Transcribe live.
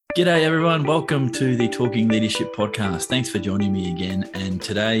G'day, everyone. Welcome to the Talking Leadership podcast. Thanks for joining me again. And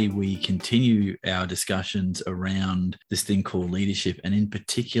today we continue our discussions around this thing called leadership, and in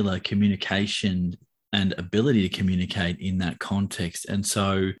particular, communication and ability to communicate in that context. And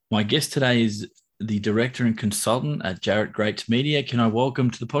so my guest today is the director and consultant at Jarrett Greats Media. Can I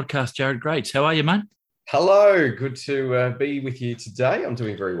welcome to the podcast, Jarrett Greats? How are you, mate? Hello. Good to be with you today. I'm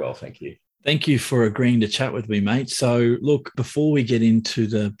doing very well. Thank you. Thank you for agreeing to chat with me, mate. So look, before we get into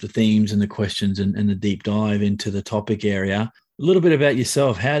the themes and the questions and the deep dive into the topic area, a little bit about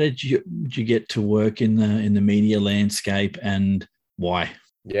yourself. How did you get to work in the media landscape, and why?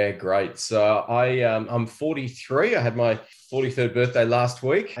 Yeah, great. So I'm 43. I had my 43rd birthday last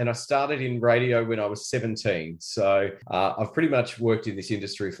week, and I started in radio when I was 17. So I've pretty much worked in this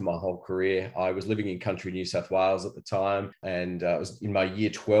industry for my whole career. I was living in country New South Wales at the time, and I was in my year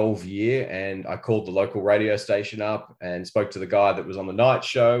 12 year, and I called the local radio station up and spoke to the guy that was on the night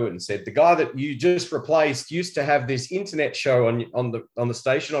show and said, the guy that you just replaced used to have this internet show on the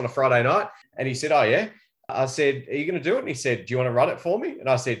station on a Friday night. And he said, oh, yeah. I said, are you going to do it? And he said, do you want to run it for me? And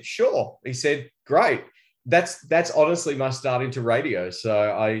I said, sure. He said, great. That's honestly my start into radio.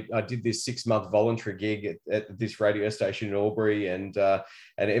 So I did this 6-month voluntary gig at this radio station in Albury, and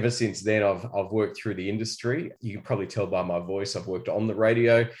ever since then I've worked through the industry. You can probably tell by my voice I've worked on the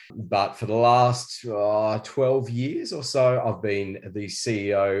radio, but for the last 12 years or so I've been the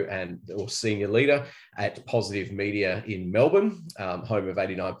CEO or senior leader at Positive Media in Melbourne, home of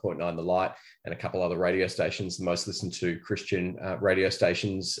 89.9 The Light and a couple other radio stations, the most listened to Christian radio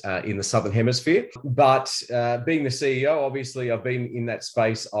stations in the Southern Hemisphere. But being the CEO, obviously, I've been in that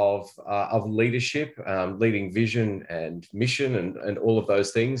space of leadership, leading vision and mission and all of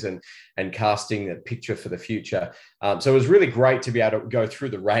those things, and casting a picture for the future. So it was really great to be able to go through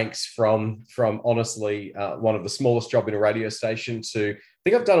the ranks from honestly one of the smallest job in a radio station to, I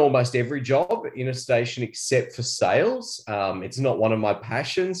think I've done almost every job in a station except for sales. It's not one of my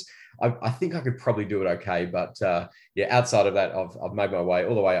passions. I think I could probably do it okay, but outside of that, I've made my way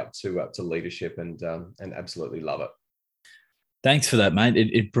all the way up to leadership, and absolutely love it. Thanks for that, mate.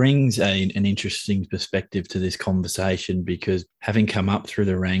 It brings an interesting perspective to this conversation, because having come up through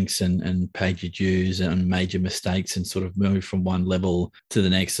the ranks and paid your dues and made your mistakes and sort of moved from one level to the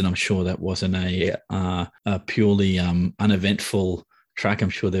next, and I'm sure that wasn't a purely uneventful track. I'm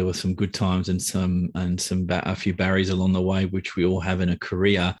sure there were some good times and a few barriers along the way, which we all have in a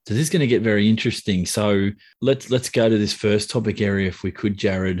career. So this is going to get very interesting. So let's go to this first topic area, if we could,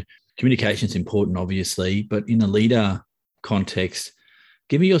 Jared. Communication is important, obviously, but in a leader context,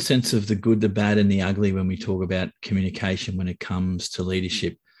 give me your sense of the good, the bad, and the ugly when we talk about communication when it comes to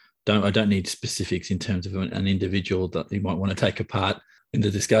leadership. I don't need specifics in terms of an individual that you might want to take apart in the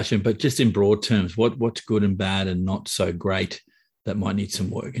discussion, but just in broad terms, what's good and bad and not so great that might need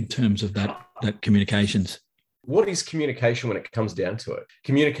some work in terms of that communications? What is communication when it comes down to it?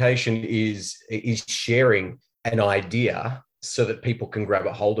 Communication is sharing an idea so that people can grab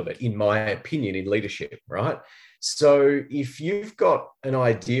a hold of it, in my opinion, in leadership, right? So if you've got an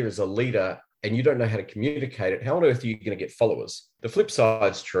idea as a leader and you don't know how to communicate it, how on earth are you going to get followers? The flip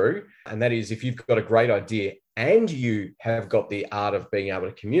side's true, and that is if you've got a great idea and you have got the art of being able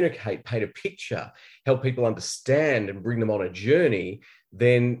to communicate, paint a picture, help people understand and bring them on a journey,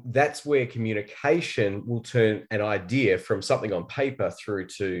 then that's where communication will turn an idea from something on paper through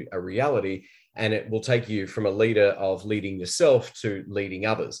to a reality. And it will take you from a leader of leading yourself to leading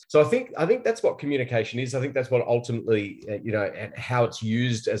others. So I think that's what communication is. I think that's what ultimately, and how it's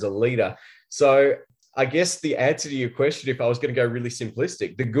used as a leader. So I guess the answer to your question, if I was going to go really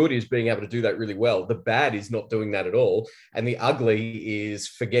simplistic, the good is being able to do that really well. The bad is not doing that at all. And the ugly is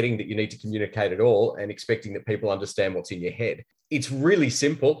forgetting that you need to communicate at all and expecting that people understand what's in your head. It's really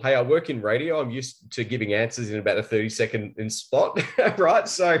simple. Hey, I work in radio. I'm used to giving answers in about a 30-second spot, right?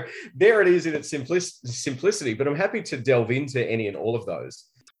 So there it is in its simplicity, but I'm happy to delve into any and all of those.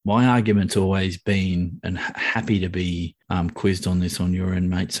 My argument's always been, and happy to be quizzed on this on your end,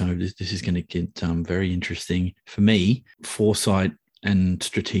 mate. So this is going to get very interesting. For me, foresight and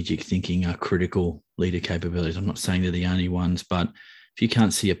strategic thinking are critical leader capabilities. I'm not saying they're the only ones, but if you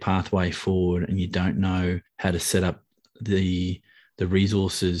can't see a pathway forward and you don't know how to set up the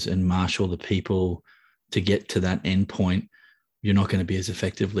resources and marshal the people to get to that end point, you're not going to be as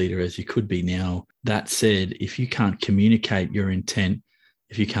effective leader as you could be. Now, that said, if you can't communicate your intent,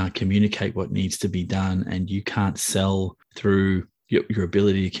 if you can't communicate what needs to be done, and you can't sell through your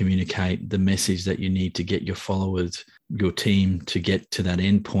ability to communicate the message that you need to get your followers, your team to get to that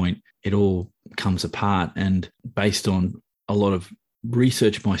end point, it all comes apart. And based on a lot of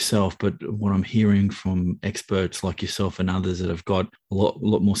research myself, but what I'm hearing from experts like yourself and others that have got a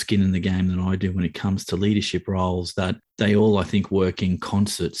lot more skin in the game than I do when it comes to leadership roles, that they all, I think, work in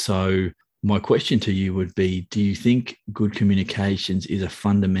concert. So my question to you would be, do you think good communications is a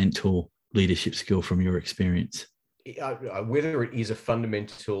fundamental leadership skill from your experience? Whether it is a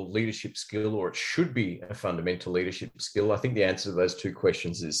fundamental leadership skill or it should be a fundamental leadership skill, I think the answer to those two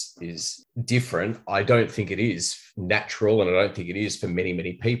questions is different. I don't think it is natural, and I don't think it is for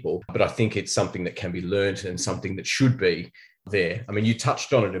many people, but I think it's something that can be learned and something that should be there. I mean, you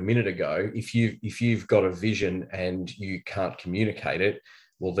touched on it a minute ago. If you've got a vision and you can't communicate it,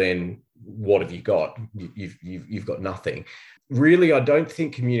 well, then what have you got? You've got nothing. Really, I don't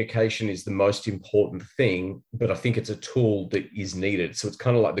think communication is the most important thing, but I think it's a tool that is needed. So it's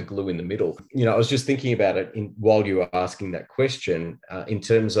kind of like the glue in the middle. I was just thinking about it while you were asking that question, in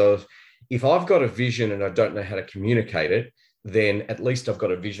terms of, if I've got a vision and I don't know how to communicate it, then at least I've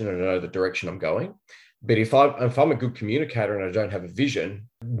got a vision and I know the direction I'm going. But if I'm a good communicator and I don't have a vision,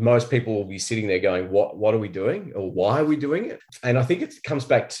 most people will be sitting there going, what are we doing? Or why are we doing it? And I think it comes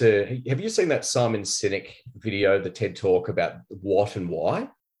back to, have you seen that Simon Sinek video, the TED Talk about what and why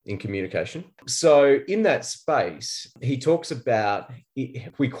in communication? So in that space, he talks about,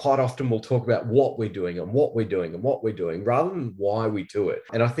 we quite often will talk about what we're doing and what we're doing and what we're doing rather than why we do it.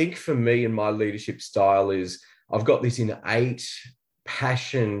 And I think for me and my leadership style is, I've got this innate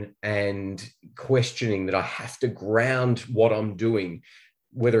passion and questioning that I have to ground what I'm doing,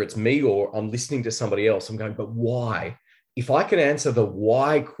 whether it's me or I'm listening to somebody else. I'm going, but why? If I can answer the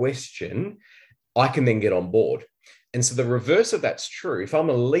why question, I can then get on board. And so the reverse of that's true. If I'm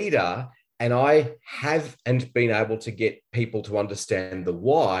a leader and I haven't been able to get people to understand the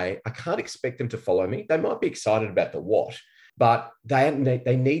why, I can't expect them to follow me. They might be excited about the what, but they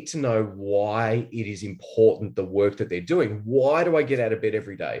need to know why it is important, the work that they're doing. Why do I get out of bed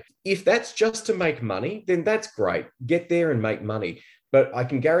every day? If that's just to make money, then that's great. Get there and make money. But I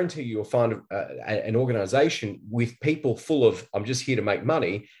can guarantee you'll find an organization with people full of, I'm just here to make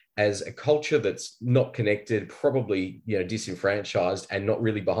money, as a culture that's not connected, probably disenfranchised and not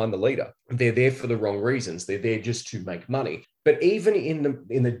really behind the leader. They're there for the wrong reasons. They're there just to make money. But even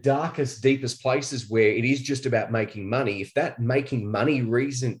in the darkest, deepest places where it is just about making money, if that making money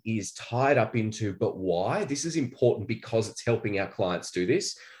reason is tied up into, but why? This is important because it's helping our clients do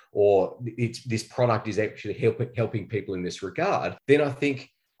this, or this product is actually helping people in this regard, then I think,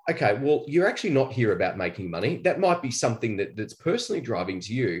 okay, well, you're actually not here about making money. That might be something that's personally driving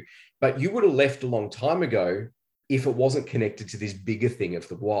to you, but you would have left a long time ago if it wasn't connected to this bigger thing of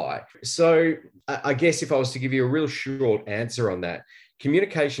the why. So I guess if I was to give you a real short answer on that,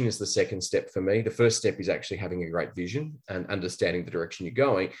 communication is the second step for me. The first step is actually having a great vision and understanding the direction you're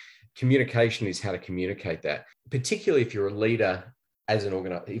going. Communication is how to communicate that, particularly if you're a leader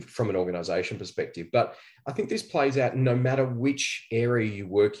from an organization perspective. But I think this plays out no matter which area you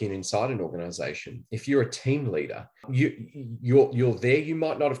work in inside an organization. If you're a team leader, you're there. You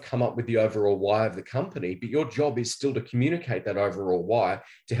might not have come up with the overall why of the company, but your job is still to communicate that overall why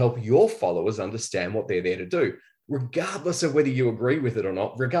to help your followers understand what they're there to do, regardless of whether you agree with it or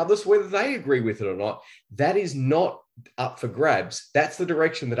not, regardless of whether they agree with it or not. That is not up for grabs. That's the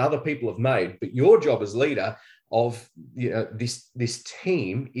direction that other people have made. But your job as leader of this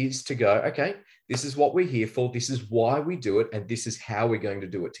team is to go, okay, this is what we're here for, this is why we do it, and this is how we're going to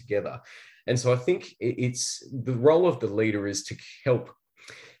do it together. And so I think it's the role of the leader is to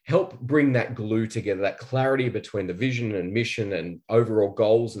help bring that glue together, that clarity between the vision and mission and overall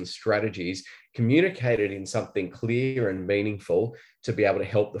goals and strategies, communicated in something clear and meaningful to be able to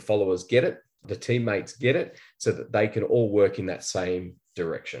help the followers get it, the teammates get it, so that they can all work in that same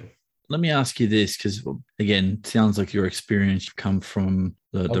direction. Let me ask you this, because again, it sounds like your experience come from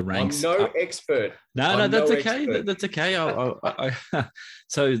the ranks. I'm no expert. No, that's okay. That's okay.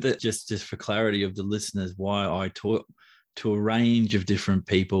 So that just for clarity of the listeners, why I talk to a range of different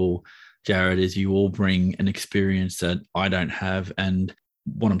people, Jared, is you all bring an experience that I don't have. And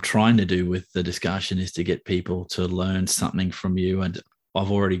what I'm trying to do with the discussion is to get people to learn something from you. And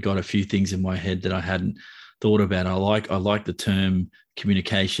I've already got a few things in my head that I hadn't thought about. I like the term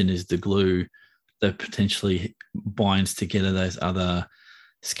communication is the glue that potentially binds together those other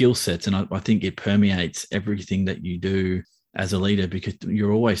skill sets. And I think it permeates everything that you do as a leader, because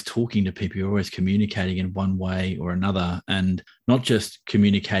you're always talking to people, you're always communicating in one way or another, and not just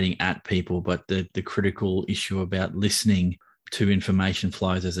communicating at people, but the critical issue about listening to information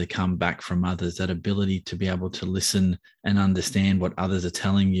flows as they come back from others. That ability to be able to listen and understand what others are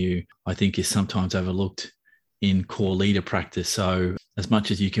telling you, I think, is sometimes overlooked in core leader practice. So as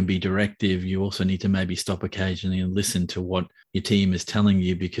much as you can be directive, you also need to maybe stop occasionally and listen to what your team is telling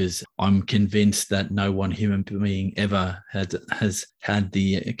you, because I'm convinced that no one human being ever has had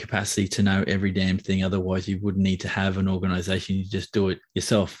the capacity to know every damn thing. Otherwise, you wouldn't need to have an organization. You just do it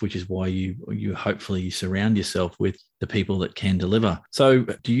yourself, which is why you hopefully surround yourself with the people that can deliver. So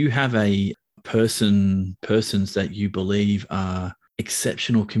do you have a persons that you believe are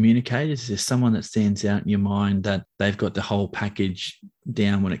exceptional communicators? Is there someone that stands out in your mind that they've got the whole package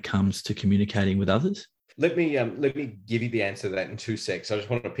down when it comes to communicating with others? Let me give you the answer to that in 2 secs. I just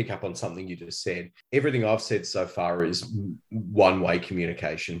want to pick up on something you just said. Everything I've said so far is one-way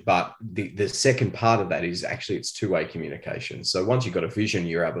communication, but the second part of that is actually it's two-way communication. So once you've got a vision,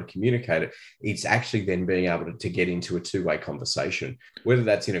 you're able to communicate it. It's actually then being able to get into a two-way conversation, whether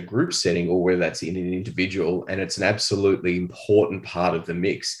that's in a group setting or whether that's in an individual, and it's an absolutely important part of the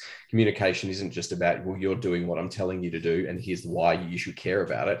mix. Communication isn't just about, well, you're doing what I'm telling you to do, and here's why you should care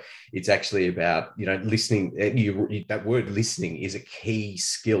about it. It's actually about, listening. That word listening is a key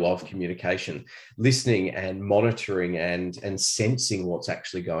skill of communication. Listening and monitoring and sensing what's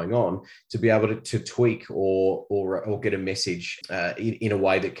actually going on to be able to tweak or get a message in a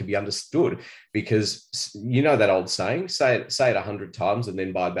way that can be understood. Because that old saying, say it 100 times, and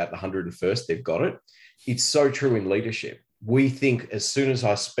then by about the 101st, they've got it. It's so true in leadership. We think as soon as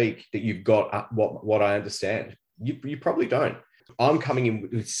I speak that you've got what I understand. You probably don't. I'm coming in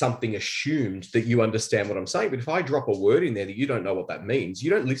with something assumed that you understand what I'm saying. But if I drop a word in there that you don't know what that means, you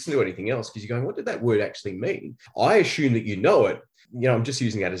don't listen to anything else because you're going, what did that word actually mean? I assume that you know it. I'm just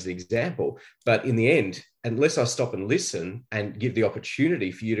using that as the example. But in the end, unless I stop and listen and give the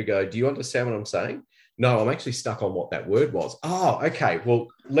opportunity for you to go, do you understand what I'm saying? No, I'm actually stuck on what that word was. Oh, okay. Well,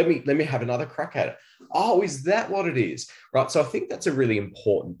 let me have another crack at it. Oh, is that what it is? Right. So I think that's a really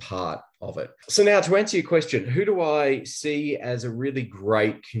important part of it. So now to answer your question, who do I see as a really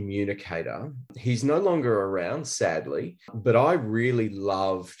great communicator? He's no longer around, sadly, but I really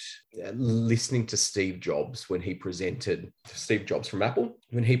loved listening to Steve Jobs when he presented, Steve Jobs from Apple,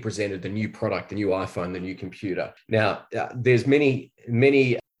 when he presented the new product, the new iPhone, the new computer. Now, there's many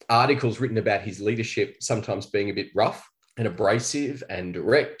articles written about his leadership sometimes being a bit rough and abrasive and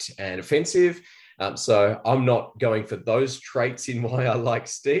direct and offensive. So I'm not going for those traits in why I like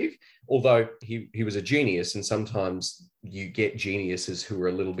Steve, although he was a genius, and sometimes you get geniuses who are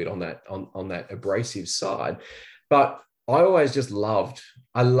a little bit on that abrasive side. But I always just loved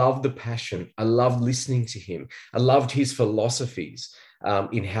the passion. I loved listening to him. I loved his philosophies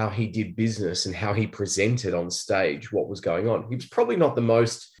in how he did business and how he presented on stage what was going on. He was probably not the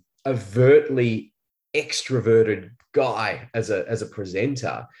most overtly extroverted guy as a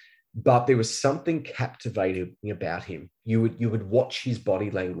presenter, but there was something captivating about him. You would watch his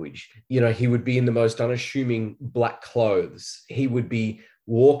body language. He would be in the most unassuming black clothes. He would be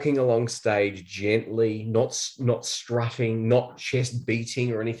walking along stage gently, not strutting, not chest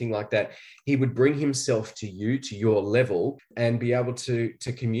beating or anything like that. He would bring himself to your level, and be able to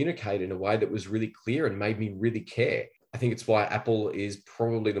communicate in a way that was really clear and made me really care. I think it's why Apple is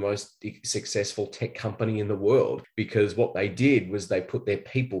probably the most successful tech company in the world, because what they did was they put their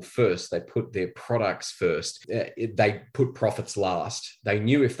people first. They put their products first. They put profits last. They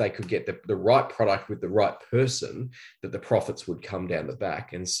knew if they could get the right product with the right person, that the profits would come down the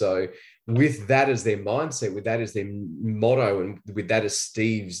back. And so with that as their mindset, with that as their motto, and with that as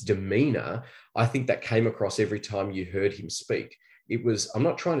Steve's demeanor, I think that came across every time you heard him speak. It was, I'm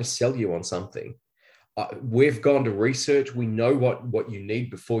not trying to sell you on something. We've gone to research. We know what you need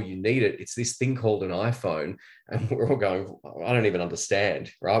before you need it. It's this thing called an iPhone. And we're all going, I don't even understand,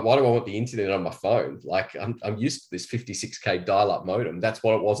 right? Why do I want the internet on my phone? Like I'm used to this 56K dial-up modem. That's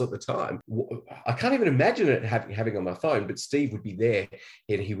what it was at the time. I can't even imagine it having on my phone, but Steve would be there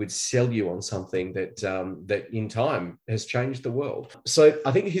and he would sell you on something that in time has changed the world. So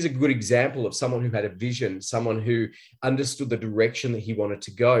I think he's a good example of someone who had a vision, someone who understood the direction that he wanted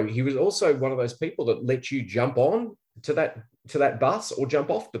to go. He was also one of those people that let you jump on to that bus or jump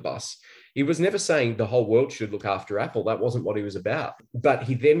off the bus. He was never saying the whole world should look after Apple. That wasn't what he was about. But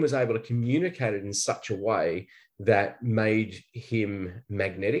he then was able to communicate it in such a way that made him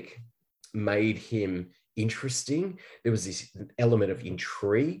magnetic, made him interesting. There was this element of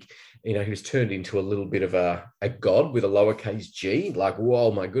intrigue. He was turned into a little bit of a god with a lowercase g, like,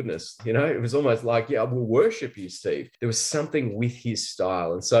 whoa, my goodness. It was almost like, yeah, I will worship you, Steve. There was something with his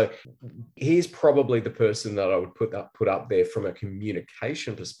style. And so he's probably the person that I would put up there from a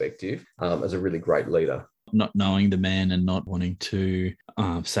communication perspective as a really great leader. not knowing the man and not wanting to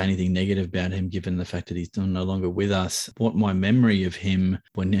say anything negative about him, given the fact that he's no longer with us. What my memory of him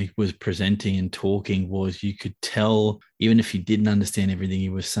when he was presenting and talking was, you could tell, even if you didn't understand everything he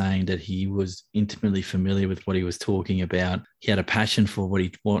was saying, that he was intimately familiar with what he was talking about. He had a passion for what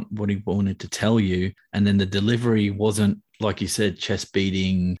he wanted to tell you. And then the delivery wasn't, like you said, chest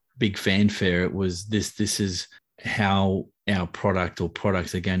beating, big fanfare. It was this is how our product or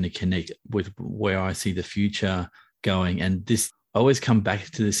products are going to connect with where I see the future going. And this, I always come back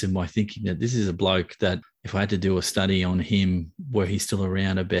to this in my thinking, that this is a bloke that if I had to do a study on him, where he's still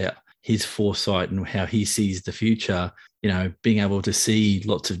around, about his foresight and how he sees the future, being able to see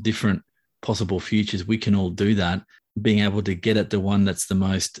lots of different possible futures, we can all do that. Being able to get at the one that's the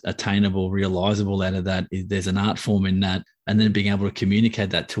most attainable, realizable out of that, there's an art form in that. And then being able to communicate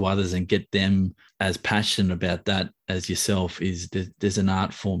that to others and get them as passionate about that as yourself, there's an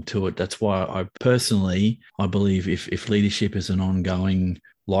art form to it. That's why I believe if leadership is an ongoing,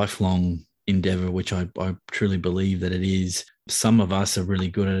 lifelong endeavor, which I truly believe that it is, some of us are really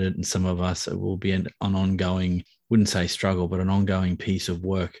good at it and some of us will be an ongoing, wouldn't say struggle, but an ongoing piece of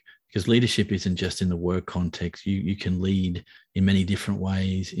work. Because leadership isn't just in the work context. You can lead in many different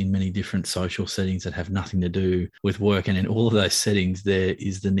ways, in many different social settings that have nothing to do with work. And in all of those settings, there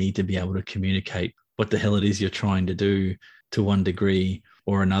is the need to be able to communicate what the hell it is you're trying to do to one degree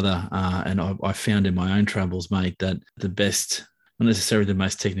or another. And I found in my own travels, mate, that the best, not necessarily the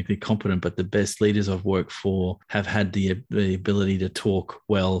most technically competent, but the best leaders I've worked for have had the ability to talk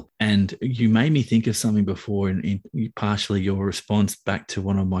well. And you made me think of something before in partially your response back to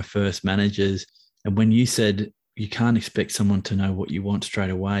one of my first managers. And when you said you can't expect someone to know what you want straight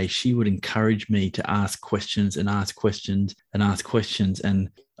away, she would encourage me to ask questions and ask questions and ask questions. And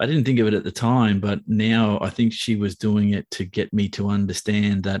I didn't think of it at the time, but now I think she was doing it to get me to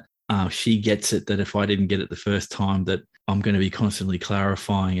understand that she gets it, that if I didn't get it the first time, that I'm going to be constantly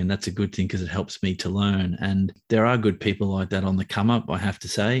clarifying. And that's a good thing because it helps me to learn. And there are good people like that on the come up, I have to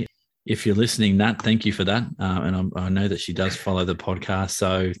say. If you're listening, Nat, thank you for that. And I know that she does follow the podcast.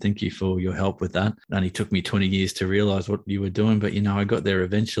 So thank you for your help with that. It only took me 20 years to realize what you were doing, but I got there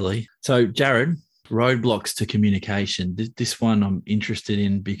eventually. So Jared, roadblocks to communication. This one I'm interested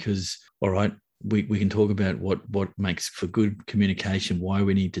in because, all right, we can talk about what makes for good communication, why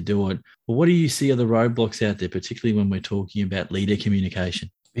we need to do it. But what do you see are the roadblocks out there, particularly when we're talking about leader communication?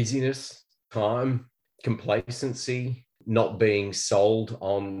 Busyness, time, complacency, not being sold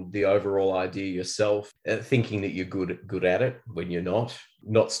on the overall idea yourself, thinking that you're good at it when you're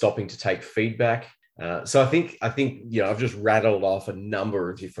not stopping to take feedback. So I think I've just rattled off a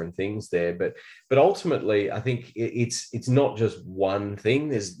number of different things there, but ultimately I think it's not just one thing.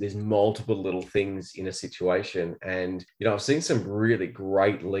 There's multiple little things in a situation, and I've seen some really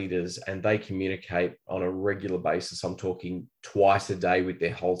great leaders, and they communicate on a regular basis. I'm talking twice a day with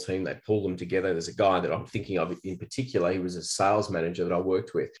their whole team. They pull them together. There's a guy that I'm thinking of in particular. He was a sales manager that I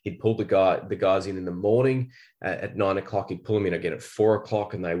worked with. He'd pull the guys in the morning at 9 o'clock. He'd pull them in again at 4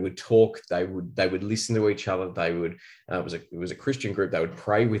 o'clock, and they would talk. They would listen to each other. They would. It was a Christian group. They would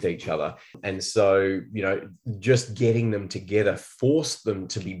pray with each other, and so just getting them together forced them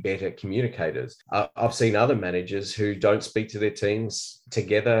to be better communicators. I've seen other managers who don't speak to their teams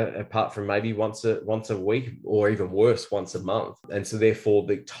together apart from maybe once a week, or even worse, once a month. And so therefore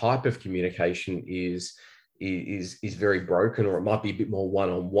the type of communication is very broken, or it might be a bit more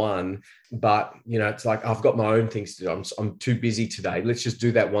one-on-one, but it's like, I've got my own things to do. I'm too busy today. Let's just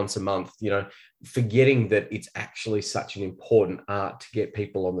do that once a month, forgetting that it's actually such an important art to get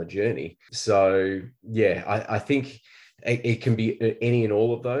people on the journey. So yeah, I think it can be any and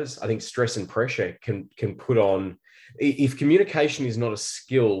all of those. I think stress and pressure can put on, if communication is not a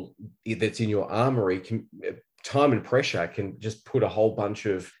skill that's in your armory, time and pressure can just put a whole bunch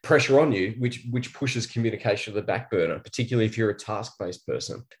of pressure on you, which pushes communication to the back burner, particularly if you're a task-based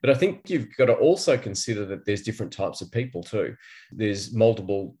person. But I think you've got to also consider that there's different types of people too. There's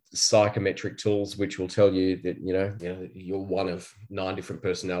multiple psychometric tools which will tell you that you're one of 9 different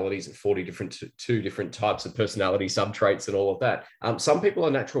personalities and 2 different types of personality subtraits and all of that. Some people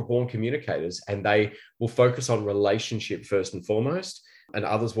are natural born communicators, and they will focus on relationship first and foremost, and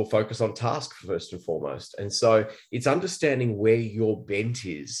others will focus on task first and foremost. And so it's understanding where your bent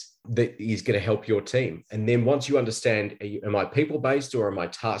is that is going to help your team. And then once you understand, am I people-based or am I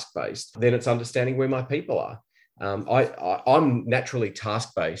task-based? Then it's understanding where my people are. I'm naturally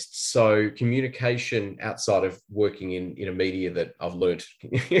task-based, so communication outside of working in a media that I've learned,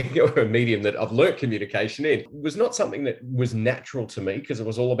 a medium that I've learned communication in, was not something that was natural to me because it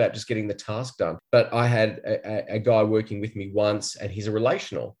was all about just getting the task done. But I had a guy working with me once, and he's a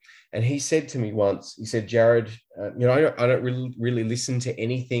relational. And he said to me once, he said, Jared, I don't really listen to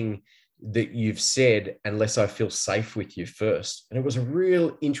anything that you've said unless I feel safe with you first. And it was a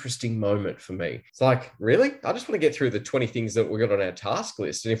real interesting moment for me. It's like, really? I just want to get through the 20 things that we got on our task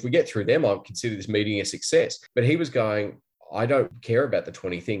list. And if we get through them, I'll consider this meeting a success. But he was going, I don't care about the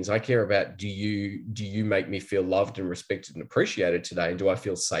 20 things. I care about, do you make me feel loved and respected and appreciated today? And do I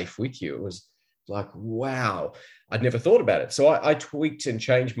feel safe with you? It was like, wow, I'd never thought about it. So I tweaked and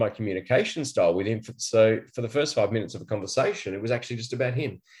changed my communication style with him. So for the first 5 minutes of a conversation, it was actually just about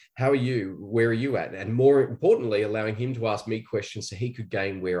him. How are you? Where are you at? And more importantly, allowing him to ask me questions so he could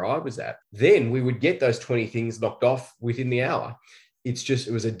gain where I was at. Then we would get those 20 things knocked off within the hour. It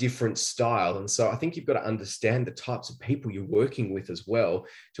was a different style. And so I think you've got to understand the types of people you're working with as well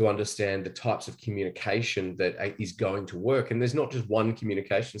to understand the types of communication that is going to work. And there's not just one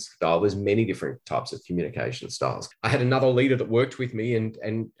communication style. There's many different types of communication styles. I had another leader that worked with me and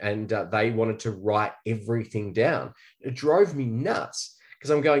they wanted to write everything down. It drove me nuts because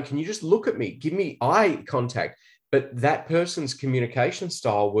I'm going, can you just look at me? Give me eye contact. But that person's communication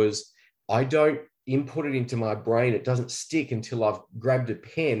style was, I don't input it into my brain. It doesn't stick until I've grabbed a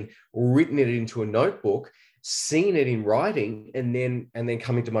pen, written it into a notebook, seen it in writing, and then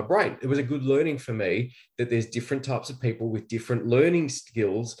come into my brain. It was a good learning for me that there's different types of people with different learning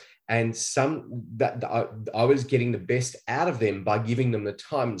skills, and some that I was getting the best out of them by giving them the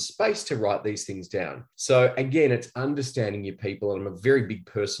time and space to write these things down. So again, it's understanding your people, and I'm a very big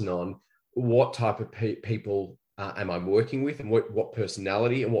person on what type of people am I working with, and what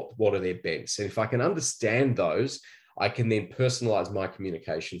personality, and what are their bents. And if I can understand those, I can then personalize my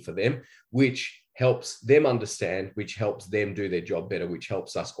communication for them, which helps them understand, which helps them do their job better, which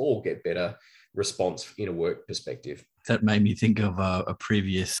helps us all get better response in a work perspective. That made me think of a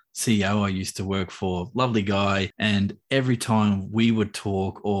previous CEO I used to work for, lovely guy. And every time we would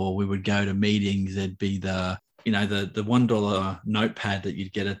talk or we would go to meetings, there'd be the $1 notepad that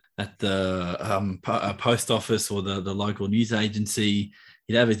you'd get at the post office or the local news agency.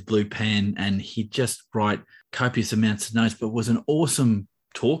 He'd have his blue pen and he'd just write copious amounts of notes, but was an awesome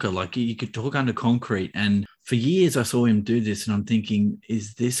talker. Like, you could talk under concrete. And for years I saw him do this, and I'm thinking,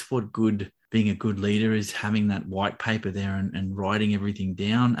 is this what being a good leader is, having that white paper there and writing everything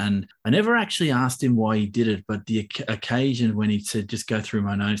down? And I never actually asked him why he did it, but the occasion when he said, just go through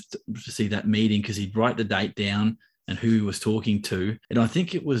my notes to see that meeting, because he'd write the date down and who he was talking to. And I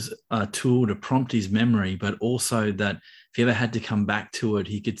think it was a tool to prompt his memory, but also that if he ever had to come back to it,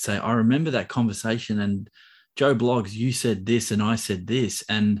 he could say, I remember that conversation, and Joe Bloggs, you said this and I said this.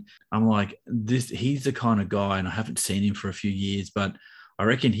 And I'm like, he's the kind of guy, and I haven't seen him for a few years, but I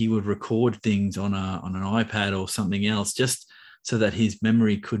reckon he would record things on an iPad or something else, just so that his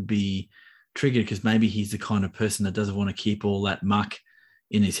memory could be triggered, because maybe he's the kind of person that doesn't want to keep all that muck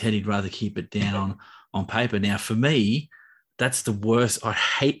in his head. He'd rather keep it down on paper. Now, for me, that's the worst. I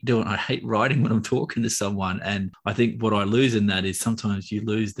hate writing when I'm talking to someone. And I think what I lose in that is sometimes you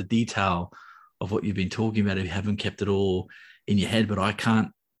lose the detail of what you've been talking about if you haven't kept it all in your head. But I can't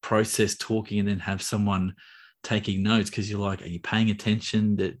process talking and then have someone taking notes, because you're like, are you paying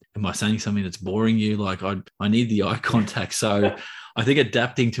attention? Am I saying something that's boring you? Like, I need the eye contact. So I think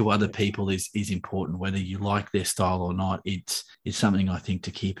adapting to other people is important, whether you like their style or not. It's something I think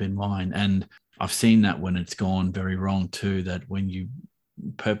to keep in mind. And I've seen that when it's gone very wrong too, that when you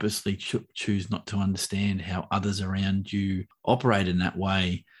purposely choose not to understand how others around you operate in that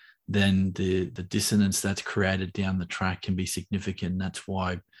way, then the dissonance that's created down the track can be significant. And that's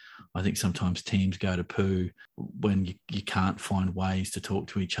why I think sometimes teams go to poo when you can't find ways to talk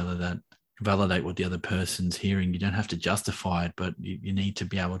to each other that validate what the other person's hearing. You don't have to justify it, but you need to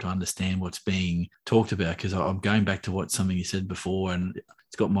be able to understand what's being talked about. Because I'm going back to something you said before, and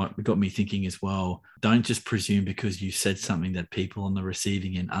it got me thinking as well. Don't just presume because you said something that people on the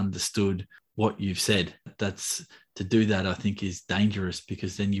receiving end understood what you've said. To do that, I think, is dangerous,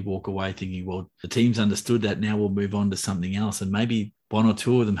 because then you walk away thinking, well, the team's understood that, now we'll move on to something else. And maybe one or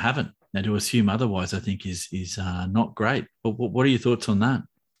two of them haven't. Now, to assume otherwise, I think is not great. But what are your thoughts on that?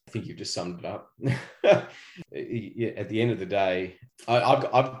 I think you've just summed it up. At the end of the day,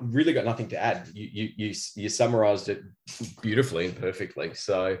 I've really got nothing to add. You summarized it beautifully and perfectly.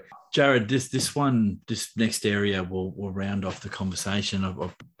 So Jared, this next area will round off the conversation.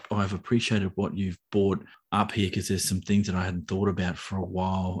 I've appreciated what you've brought up here because there's some things that I hadn't thought about for a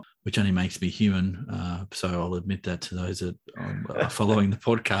while, which only makes me human. So I'll admit that to those that are following the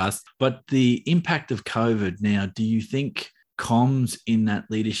podcast. But the impact of COVID now, do you think comms in that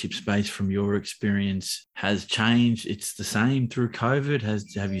leadership space from your experience has changed? It's the same through COVID.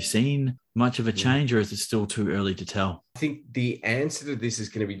 Have you seen much of a change, or is it still too early to tell? I think the answer to this is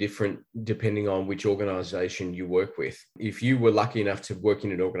going to be different depending on which organization you work with. If you were lucky enough to work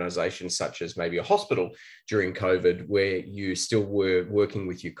in an organization such as maybe a hospital during COVID, where you still were working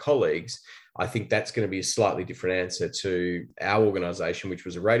with your colleagues, I think that's going to be a slightly different answer to our organization, which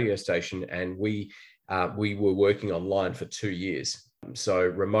was a radio station, and we were working online for 2 years. So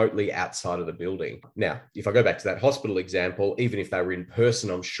remotely outside of the building. Now, if I go back to that hospital example, even if they were in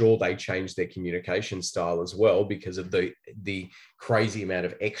person, I'm sure they changed their communication style as well because of the crazy amount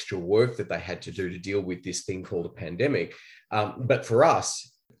of extra work that they had to do to deal with this thing called a pandemic. But for us,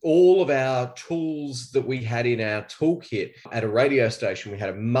 all of our tools that we had in our toolkit at a radio station, we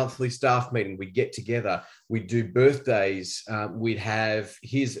had a monthly staff meeting. We'd get together, we'd do birthdays. We'd have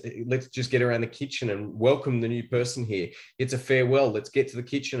let's just get around the kitchen and welcome the new person here. It's a farewell. Let's get to the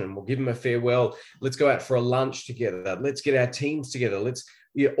kitchen and we'll give them a farewell. Let's go out for a lunch together. Let's get our teams together.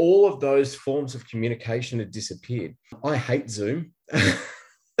 All of those forms of communication had disappeared. I hate Zoom.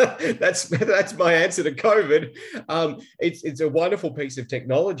 That's my answer to COVID. It's a wonderful piece of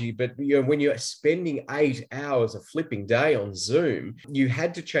technology, but when you're spending 8 hours a flipping day on Zoom, you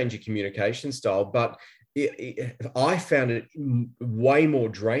had to change your communication style. But I found it way more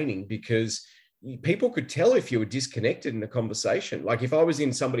draining because people could tell if you were disconnected in a conversation. Like if I was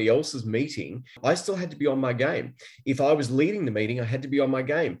in somebody else's meeting, I still had to be on my game. If I was leading the meeting, I had to be on my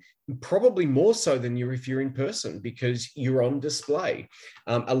game. Probably more so than if you're in person because you're on display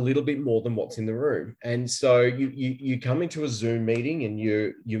a little bit more than what's in the room. And so you come into a Zoom meeting and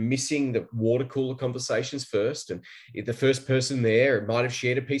you're missing the water cooler conversations first. And if the first person there might have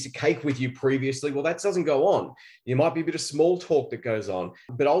shared a piece of cake with you previously, well, that doesn't go on. There might be a bit of small talk that goes on,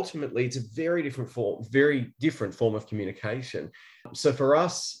 but ultimately it's a very different form of communication. So for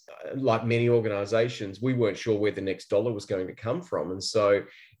us, like many organizations, we weren't sure where the next dollar was going to come from. And so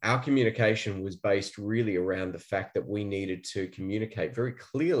our communication was based really around the fact that we needed to communicate very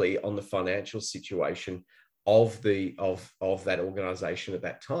clearly on the financial situation of that organization at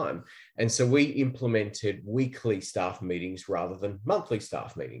that time. And so we implemented weekly staff meetings rather than monthly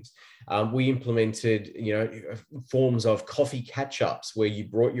staff meetings. We implemented, forms of coffee catch-ups where you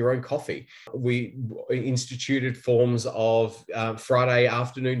brought your own coffee. We instituted forms of Friday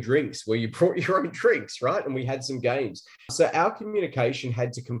afternoon drinks where you brought your own drinks, right? And we had some games. So our communication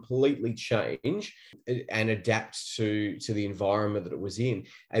had to completely change and adapt to the environment that it was in.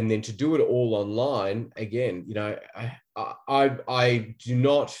 And then to do it all online, again, I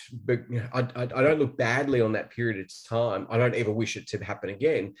don't look badly on that period of time. I don't ever wish it to happen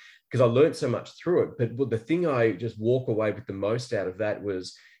again because I learned so much through it. But the thing I just walk away with the most out of that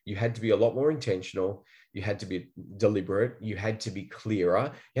was you had to be a lot more intentional. You had to be deliberate. You had to be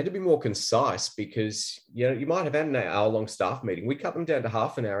clearer. You had to be more concise because, you might have had an hour-long staff meeting. We cut them down to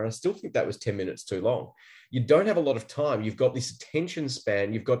half an hour, and I still think that was 10 minutes too long. You don't have a lot of time. You've got this attention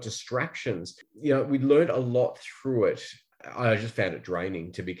span. You've got distractions. We learned a lot through it. I just found it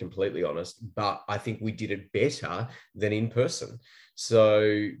draining, to be completely honest, but I think we did it better than in person.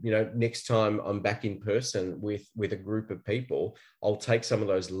 So, next time I'm back in person with a group of people, I'll take some of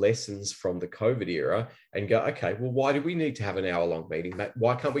those lessons from the COVID era and go, okay, well, why do we need to have an hour-long meeting?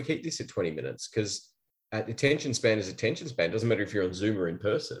 Why can't we keep this at 20 minutes? Because attention span is attention span. Doesn't matter if you're on Zoom or in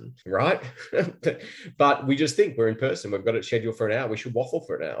person, right? But we just think we're in person. We've got it scheduled for an hour. We should waffle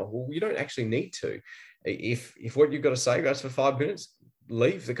for an hour. Well, you don't actually need to. If what you've got to say goes for 5 minutes,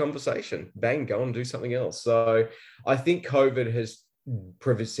 leave the conversation. Bang, go and do something else. So I think COVID has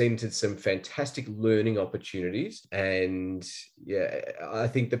presented some fantastic learning opportunities. And I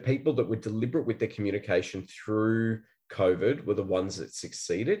think the people that were deliberate with their communication through COVID were the ones that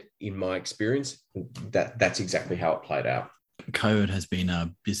succeeded. In my experience, that's exactly how it played out. COVID has been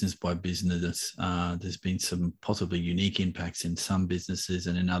a business by business. There's been some possibly unique impacts in some businesses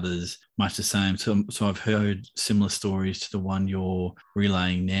and in others much the same. So I've heard similar stories to the one you're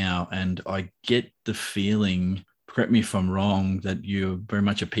relaying now. And I get the feeling, correct me if I'm wrong, that you're very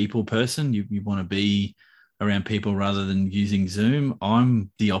much a people person. You want to be around people rather than using Zoom.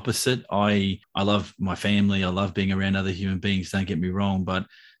 I'm the opposite. I love my family. I love being around other human beings. Don't get me wrong. But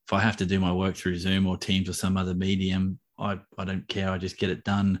if I have to do my work through Zoom or Teams or some other medium, I don't care. I just get it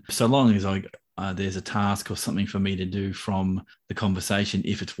done. So long as I there's a task or something for me to do from the conversation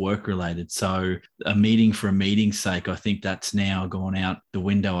if it's work related. So a meeting for a meeting's sake, I think that's now gone out the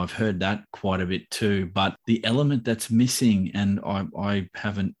window. I've heard that quite a bit too. But the element that's missing, and I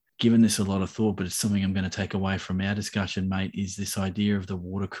haven't given this a lot of thought, but it's something I'm going to take away from our discussion, mate, is this idea of the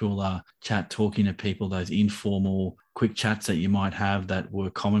water cooler chat, talking to people, those informal quick chats that you might have that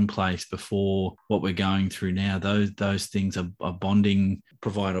were commonplace before what we're going through now. Those things are bonding,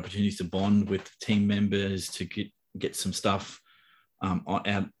 provide opportunities to bond with team members, to get some stuff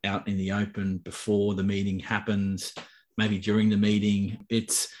out in the open before the meeting happens, maybe during the meeting.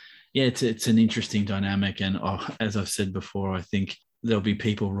 It's an interesting dynamic. And as I've said before, I think there'll be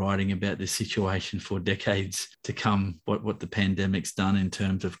people writing about this situation for decades to come, what the pandemic's done in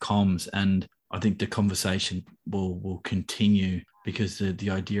terms of comms. And I think the conversation will continue, because the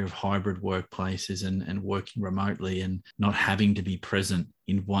idea of hybrid workplaces and working remotely and not having to be present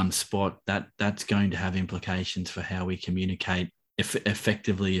in one spot, that's going to have implications for how we communicate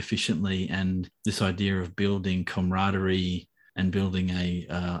effectively, efficiently. And this idea of building camaraderie and building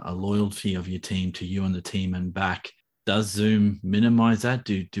a loyalty of your team to you and the team and back. Does Zoom minimize that?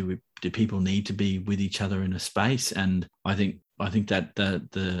 Do people need to be with each other in a space? And I think that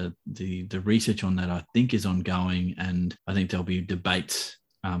the research on that, I think, is ongoing, and I think there'll be debates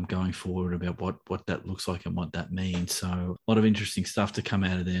going forward about what that looks like and what that means. So a lot of interesting stuff to come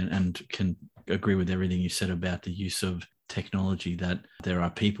out of there, and can agree with everything you said about the use of technology, that there are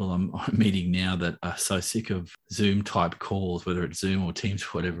people I'm meeting now that are so sick of Zoom type calls, whether it's Zoom or Teams,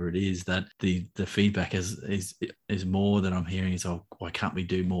 whatever it is, that the feedback is more that I'm hearing is, oh, why can't we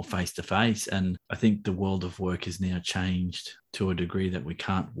do more face to face? And I think the world of work is now changed to a degree that we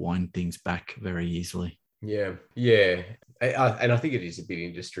can't wind things back very easily. Yeah. And I think it is a bit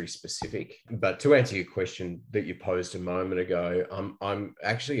industry specific. But to answer your question that you posed a moment ago, I'm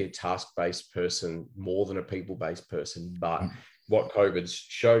actually a task-based person more than a people-based person. But what COVID's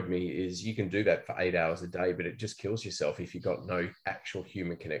showed me is you can do that for 8 hours a day, but it just kills yourself if you've got no actual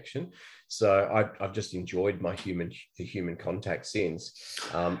human connection. So I've just enjoyed the human contact since.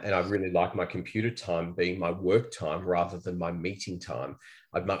 And I really like my computer time being my work time rather than my meeting time.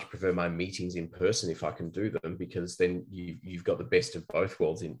 I'd much prefer my meetings in person if I can do them, because then you've got the best of both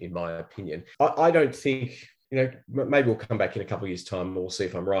worlds, in my opinion. I don't think, maybe we'll come back in a couple of years' time and we'll see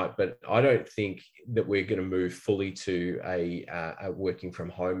if I'm right, but I don't think that we're going to move fully to a working from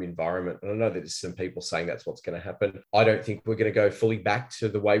home environment. And I know that there's some people saying that's what's going to happen. I don't think we're going to go fully back to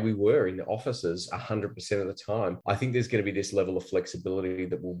the way we were in the offices 100% of the time. I think there's going to be this level of flexibility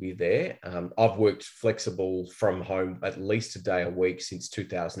that will be there. I've worked flexible from home at least a day a week since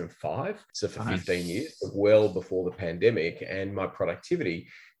 2005. So for 15 years, well before the pandemic, and my productivity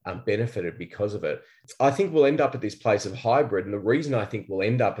benefited because of it. I think we'll end up at this place of hybrid. And the reason I think we'll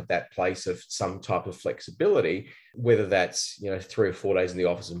end up at that place of some type of flexibility, whether that's 3 or 4 days in the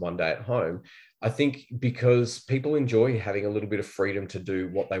office and 1 day at home, I think because people enjoy having a little bit of freedom to do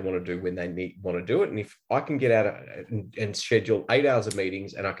what they want to do when they want to do it. And if I can get out and schedule 8 hours of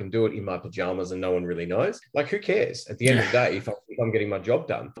meetings and I can do it in my pajamas and no one really knows, like, who cares at the end of the day if I'm getting my job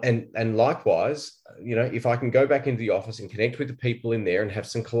done? And likewise, if I can go back into the office and connect with the people in there and have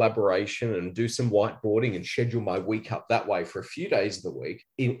some collaboration and do some whiteboarding and schedule my week up that way for a few days of the week,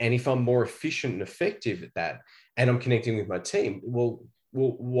 and if I'm more efficient and effective at that, and I'm connecting with my team, well,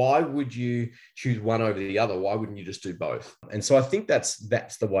 why would you choose one over the other? Why wouldn't you just do both? And so I think that's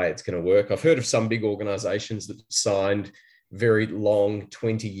the way it's going to work. I've heard of some big organizations that signed very long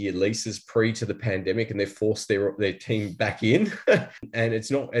 20-year leases pre to the pandemic, and they've forced their team back in. And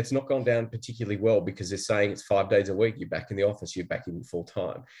it's not gone down particularly well, because they're saying it's 5 days a week. You're back in the office, you're back in full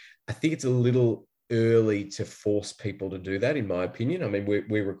time. I think it's a little early to force people to do that, in my opinion. I mean,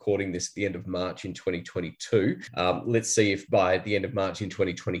 we're recording this at the end of March in 2022. Let's see if by the end of March in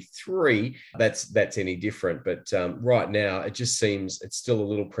 2023, that's any different. But right now, it just seems it's still a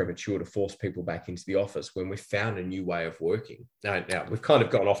little premature to force people back into the office when we've found a new way of working. Now we've kind of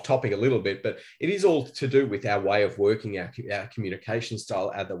gone off topic a little bit, but it is all to do with our way of working, our communication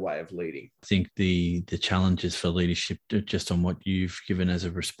style, and the way of leading. I think the challenges for leadership, just on what you've given as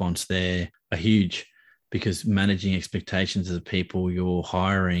a response there, are huge, because managing expectations of the people you're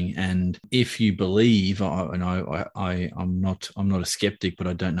hiring, and if you believe, I'm not a skeptic, but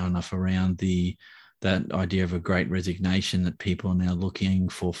I don't know enough around that idea of a great resignation, that people are now looking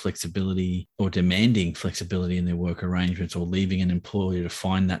for flexibility or demanding flexibility in their work arrangements, or leaving an employer to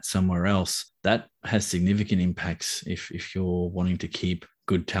find that somewhere else. That has significant impacts if you're wanting to keep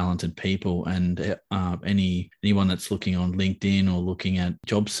good, talented people. And anyone that's looking on LinkedIn or looking at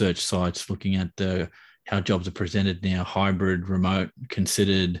job search sites, looking at the how jobs are presented now, hybrid, remote,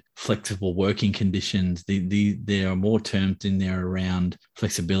 considered, flexible working conditions. There are more terms in there around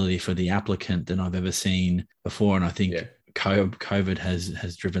flexibility for the applicant than I've ever seen before. And I think COVID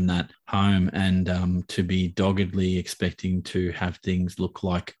has driven that home, and to be doggedly expecting to have things look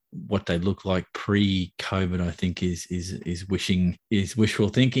like what they look like pre-COVID, I think is wishful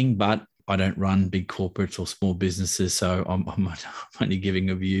thinking. But I don't run big corporates or small businesses, so I'm only giving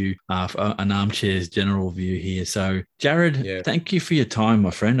a view, an armchair's general view here. So, Jared, thank you for your time,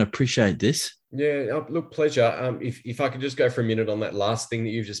 my friend. I appreciate this. Yeah, look, pleasure. If I could just go for a minute on that last thing that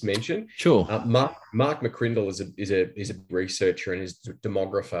you've just mentioned. Sure. Mark McCrindle is a researcher and is a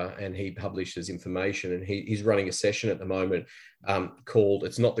demographer, and he publishes information, and he's running a session at the moment called,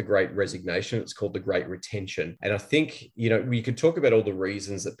 it's not the Great Resignation, it's called the Great Retention. And I think, we could talk about all the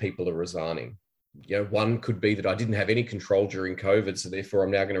reasons that people are resigning. One could be that I didn't have any control during COVID, so therefore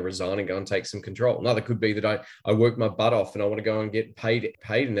I'm now going to resign and go and take some control. Another could be that I work my butt off and I want to go and get paid,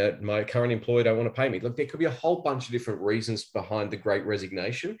 and that my current employer don't want to pay me. Look, there could be a whole bunch of different reasons behind the Great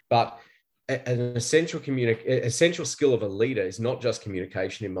Resignation, but an essential skill of a leader is not just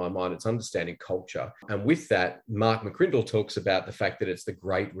communication in my mind, it's understanding culture. And with that, Mark McCrindle talks about the fact that it's the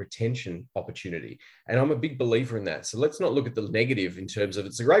great retention opportunity. And I'm a big believer in that. So let's not look at the negative in terms of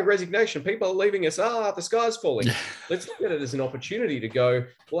it's a great resignation, people are leaving us, the sky's falling. Let's look at it as an opportunity to go,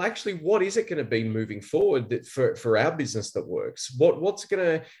 well, actually, what is it going to be moving forward that for our business that works? What's going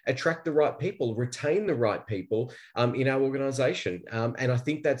to attract the right people, retain the right people in our organization? And I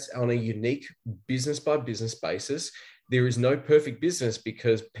think that's on a unique business by business basis. There is no perfect business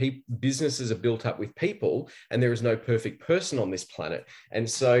because businesses are built up with people, and there is no perfect person on this planet. And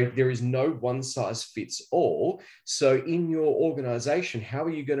so there is no one size fits all. So in your organization, how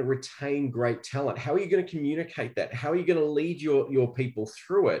are you going to retain great talent? How are you going to communicate that? How are you going to lead your people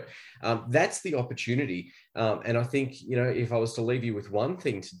through it? That's the opportunity. And I think, if I was to leave you with one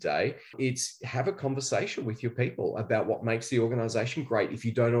thing today, it's have a conversation with your people about what makes the organization great if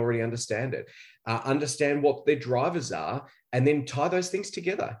you don't already understand it. Understand what their drivers are, and then tie those things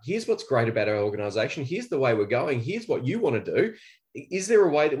together. Here's what's great about our organization. Here's the way we're going. Here's what you want to do. Is there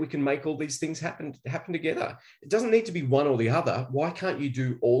a way that we can make all these things happen together? It doesn't need to be one or the other. Why can't you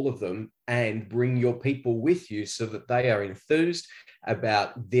do all of them and bring your people with you so that they are enthused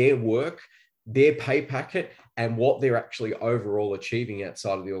about their work, their pay packet, and what they're actually overall achieving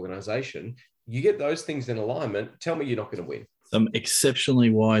outside of the organization? You get those things in alignment, tell me you're not going to win. Some exceptionally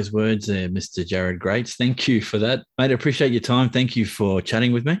wise words there, Mr. Jared Grates. Thank you for that. Mate, I appreciate your time. Thank you for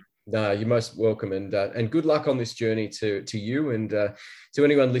chatting with me. No, you're most welcome, and good luck on this journey to you and to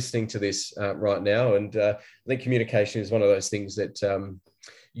anyone listening to this right now. And I think communication is one of those things that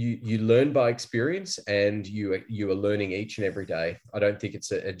you learn by experience, and you are learning each and every day. I don't think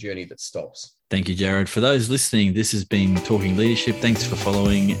it's a journey that stops. Thank you, Jared. For those listening, this has been Talking Leadership. Thanks for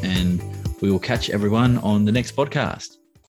following, and we will catch everyone on the next podcast.